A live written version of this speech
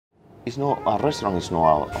It's not, a restaurant is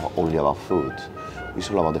not only about food.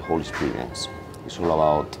 It's all about the whole experience. It's all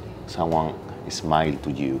about someone smile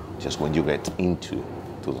to you just when you get into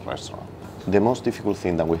the restaurant. The most difficult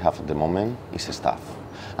thing that we have at the moment is staff.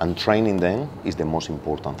 And training them is the most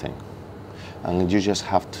important thing. And you just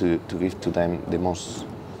have to give to them the most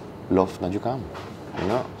love that you can, you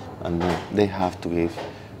know? And they have to give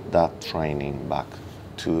that training back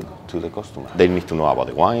to the customer. They need to know about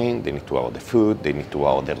the wine, they need to know about the food, they need to know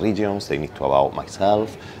about the regions, they need to know about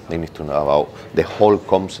myself, they need to know about the whole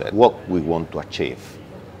concept, what we want to achieve.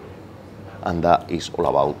 And that is all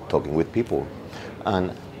about talking with people.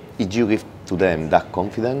 And if you give to them that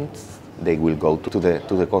confidence, they will go to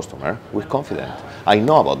the customer with confidence. I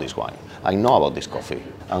know about this wine, I know about this coffee.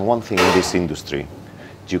 And one thing in this industry,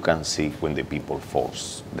 you can see when the people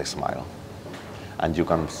force the smile. And you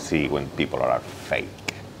can see when people are fake.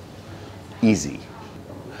 Easy.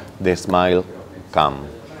 The smile comes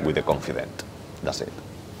with the confidence. That's it.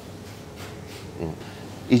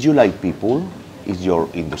 If you like people, it's your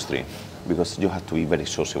industry, because you have to be very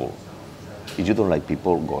sociable. If you don't like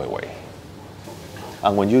people, go away.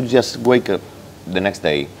 And when you just wake up the next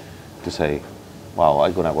day to say, wow,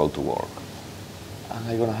 I'm gonna go to work, and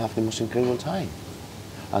I'm gonna have the most incredible time.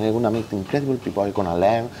 And I'm gonna meet incredible people, I'm gonna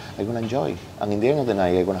learn, I'm gonna enjoy. And in the end of the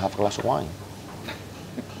night, I'm gonna have a glass of wine.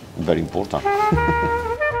 Very important.